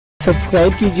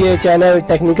Subscribe कीजिए channel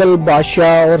technical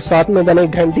बादशाह और साथ में बने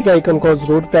घंटी का आइकन को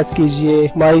जरूर प्रेस कीजिए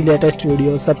हमारी लेटेस्ट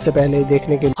वीडियो सबसे पहले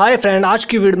देखने के लिए। हाय फ्रेंड, आज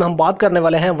की वीडियो में हम बात करने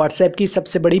वाले हैं व्हाट्सएप की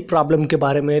सबसे बड़ी प्रॉब्लम के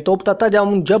बारे में। तो बताता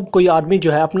जाऊं, जब कोई आदमी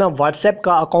जो है अपना व्हाट्सएप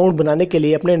का अकाउंट बनाने के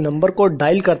लिए अपने नंबर को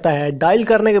डायल करता है, डायल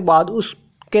करने के बाद उस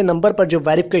के नंबर पर जो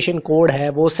वेरिफिकेशन कोड है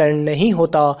वो सेंड नहीं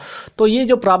होता, तो ये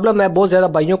जो प्रॉब्लम है बहुत ज़्यादा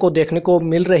भाइयों को देखने को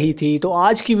मिल रही थी। तो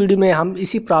आज की वीडियो में हम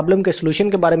इसी प्रॉब्लम के सलूशन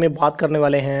के बारे में बात करने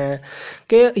वाले हैं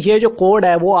कि ये जो कोड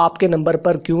है वो आपके नंबर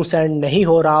पर क्यों सेंड नहीं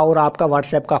हो रहा और आपका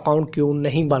व्हाट्सएप का अकाउंट क्यों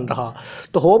नहीं बन रहा।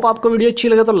 तो होप आपको वीडियो अच्छी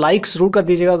लगे तो लाइक ज़रूर कर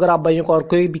दीजिएगा। अगर आप भाइयों को और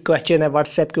कोई भी क्वेश्चन है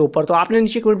व्हाट्सएप के ऊपर तो आपने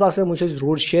नीचे कमेंट बॉक्स में मुझे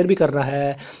ज़रूर शेयर भी करना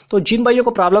है। तो जिन भाइयों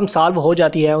को प्रॉब्लम सॉल्व हो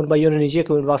जाती है उन भाइयों ने नीचे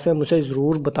कमेंट बॉक्स में मुझे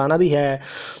ज़रूर बताना भी है।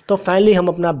 तो फाइनली हम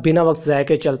अपना बिना वक्त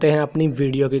के चलते हैं अपनी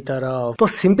वीडियो की तरफ। तो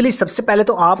सिंपली सबसे पहले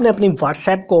तो आपने अपनी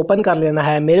व्हाट्सएप को ओपन कर लेना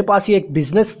है। मेरे पास ये एक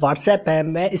बिजनेस व्हाट्सएप है,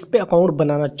 मैं इस पे अकाउंट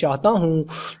बनाना चाहता हूं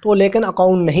तो लेकिन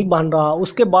अकाउंट नहीं बन रहा।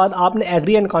 उसके बाद आपने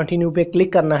एग्री एंड कंटिन्यू पे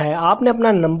क्लिक करना है। आपने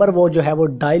अपना नंबर वो जो है वो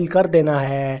डायल कर देना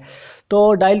है।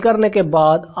 तो डायल करने के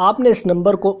बाद आपने इस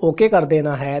नंबर को ओके कर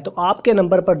देना है। तो आपके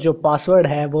नंबर पर जो पासवर्ड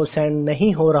है वो सेंड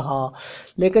नहीं हो रहा,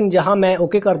 लेकिन जहां मैं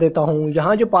ओके कर देता हूं,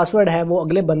 जहां जो पासवर्ड है वो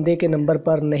अगले बंदे के नंबर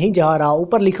पर नहीं जा रहा।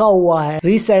 ऊपर लिखा हुआ है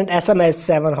रीसेंट SMS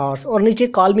 7 हावर्स और नीचे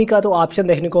कॉल मी का तो ऑप्शन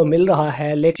देखने को मिल रहा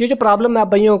है। लेकिन ये जो प्रॉब्लम आप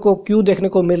भाइयों को क्यों देखने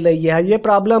को मिल रही है, ये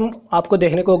प्रॉब्लम आपको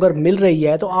देखने को अगर मिल रही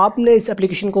है तो आपने इस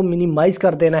एप्लीकेशन को मिनिमाइज़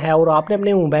कर देना है और आपने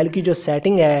अपने मोबाइल की जो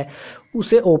सेटिंग है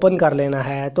उसे ओपन कर लेना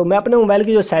है। तो मैं अपने मोबाइल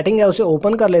की जो सेटिंग है उसे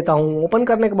ओपन कर लेता हूं। ओपन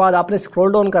करने के बाद आपने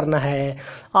स्क्रॉल डाउन करना है,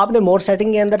 आपने मोर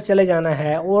सेटिंग के अंदर चले जाना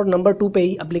है और नंबर 2 पे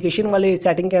ही एप्लीकेशन वाले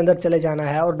सेटिंग के अंदर चले जाना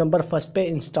है और नंबर 1 पे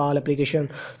इंस्टॉल एप्लीकेशन।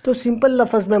 तो सिंपल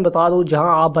लफ्ज़ में बता दूं, जहां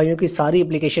आप भाइयों की सारी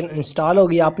एप्लीकेशन इंस्टॉल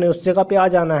होगी आपने उस जगह पे आ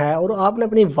जाना है और आपने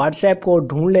अपनी व्हाट्सएप को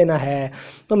ढूंढ लेना है।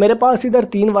 तो मेरे पास इधर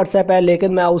 3 व्हाट्सएप है,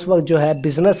 लेकिन मैं उस वक्त जो है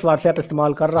बिज़नेस व्हाट्सएप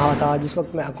इस्तेमाल कर रहा था जिस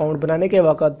वक्त मैं अकाउंट बनाने के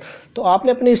वक्त। तो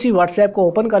आपने अपनी उसी व्हाट्सएप को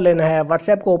ओपन कर लेना है।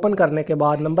 व्हाट्सएप को ओपन करने के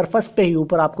बाद नंबर 1 पे ही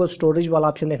ऊपर आपको स्टोरेज वाला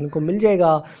ऑप्शन देखने को मिल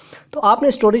जाएगा। तो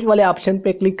आपने स्टोरेज वाले ऑप्शन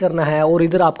पे क्लिक करना है और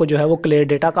इधर आपको जो है वो क्लियर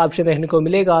डेटा का ऑप्शन देखने को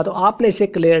मिलेगा। तो आपने इसे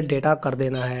क्लियर डेटा कर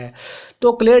देना है।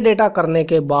 तो क्लियर डेटा करने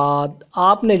के बाद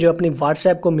आपने जो अपनी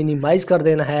व्हाट्सएप को मिनिमाइज़ कर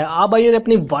देना है। आप भाइयों ने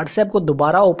अपनी व्हाट्सएप को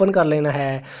दोबारा ओपन कर लेना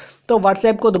है। तो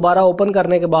व्हाट्सएप को दोबारा ओपन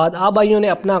करने के बाद आप भाइयों ने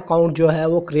अपना अकाउंट जो है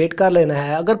वो क्रिएट कर लेना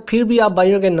है। अगर फिर भी आप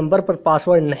भाइयों के नंबर पर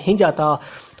पासवर्ड नहीं जाता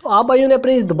तो आप भाइयों ने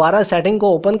अपनी दोबारा सेटिंग को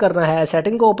ओपन करना है।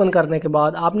 सेटिंग को ओपन करने के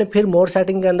बाद आपने फिर मोर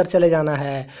सेटिंग के अंदर चले जाना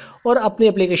है और अपनी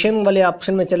एप्लीकेशन वाले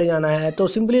ऑप्शन में चले जाना है। तो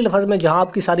सिंपली लफ्ज़ में जहां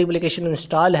आपकी सारी एप्लीकेशन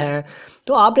इंस्टॉल हैं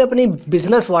तो आपने अपनी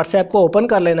बिज़नेस व्हाट्सएप को ओपन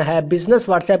कर लेना है। बिज़नेस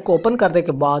व्हाट्सएप को ओपन करने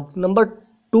के बाद नंबर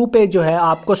 2 पे जो है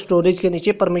आपको स्टोरेज के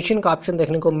नीचे परमिशन का ऑप्शन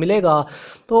देखने को मिलेगा।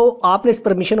 तो आपने इस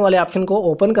परमिशन वाले ऑप्शन को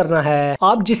ओपन करना है।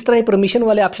 आप जिस तरह परमिशन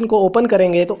वाले ऑप्शन को ओपन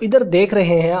करेंगे तो इधर देख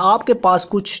रहे हैं आपके पास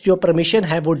कुछ जो परमिशन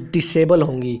है वो डिसेबल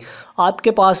होंगी।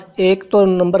 आपके पास एक तो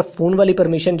नंबर फ़ोन वाली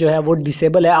परमिशन जो है वो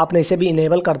डिसेबल है, आपने इसे भी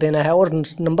इनेबल कर देना है। और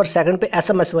नंबर 2 पे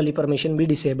SMS वाली परमिशन भी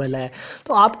डिसेबल है।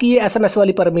 तो आपकी ये SMS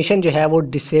वाली परमिशन जो है वो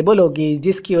डिसेबल होगी,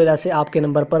 जिसकी वजह से आपके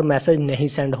नंबर पर मैसेज नहीं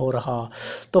सेंड हो रहा।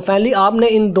 तो फाइनली आपने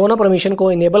इन दोनों परमिशन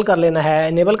को इनेबल कर लेना है।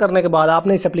 इनेबल करने के बाद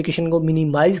आपने इस एप्लीकेशन को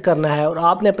मिनिमाइज़ करना है और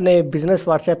आपने अपने बिजनेस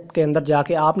व्हाट्सएप के अंदर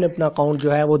जाके आपने अपना अकाउंट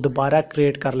जो है वो दोबारा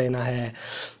क्रिएट कर लेना है।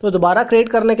 तो दोबारा क्रिएट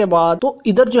करने के बाद तो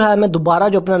इधर जो है मैं दोबारा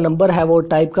जो अपना नंबर है वो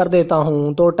टाइप कर देता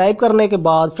हूं। तो टाइप करने के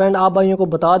बाद फ्रेंड आप भाइयों को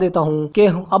बता देता हूं कि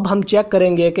अब हम चेक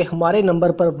करेंगे कि हमारे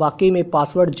नंबर पर वाकई में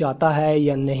पासवर्ड जाता है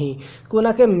या नहीं। क्यों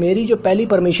ना कि मेरी जो पहली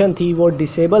परमिशन थी वो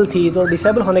डिसेबल थी। तो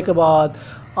डिसेबल होने के बाद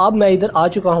अब मैं इधर आ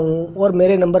चुका हूं और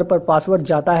मेरे नंबर पर पासवर्ड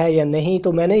जाता है या नहीं।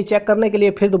 तो मैंने चेक करने के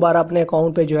लिए फिर दोबारा अपने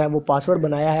अकाउंट पे जो है वो पासवर्ड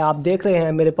बनाया है। आप देख रहे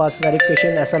हैं मेरे पास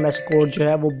वेरिफिकेशन SMS कोड जो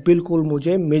है वो बिल्कुल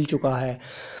मुझे मिल चुका है।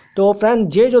 तो फ्रेंड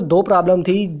ये जो 2 प्रॉब्लम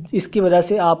थी इसकी वजह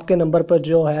से आपके नंबर पर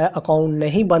जो है अकाउंट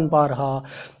नहीं बन पा रहा।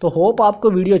 तो होप आपको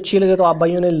वीडियो अच्छी लगे तो आप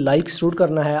भाइयों ने लाइक ज़रूर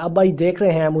करना है। अब भाई देख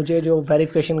रहे हैं मुझे जो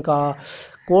वेरिफिकेशन का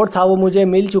कोड था वो मुझे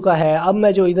मिल चुका है। अब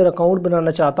मैं जो इधर अकाउंट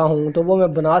बनाना चाहता हूं तो वो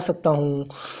मैं बना सकता हूं।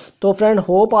 तो फ्रेंड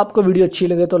होप आपको वीडियो अच्छी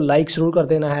लगे तो लाइक ज़रूर कर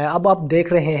देना है। अब आप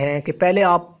देख रहे हैं कि पहले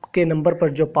आपके नंबर पर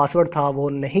जो पासवर्ड था वो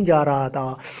नहीं जा रहा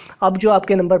था, अब जो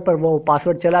आपके नंबर पर वो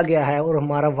पासवर्ड चला गया है और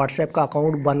हमारा व्हाट्सएप का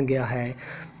अकाउंट बन गया है।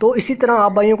 तो इसी तरह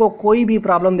आप भाइयों को कोई भी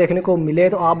प्रॉब्लम देखने को मिले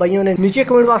तो आप भाइयों ने नीचे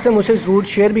कमेंट बॉक्स में मुझे ज़रूर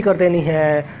शेयर भी कर देनी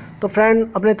है। तो फ्रेंड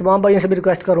अपने तमाम भाइयों से भी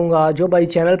रिक्वेस्ट करूंगा जो भाई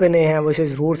चैनल पे नए हैं वो इसे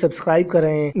ज़रूर सब्सक्राइब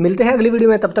करें। मिलते हैं अगली वीडियो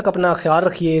में, तब तक अपना ख्याल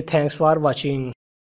रखिए। Thanks for watching.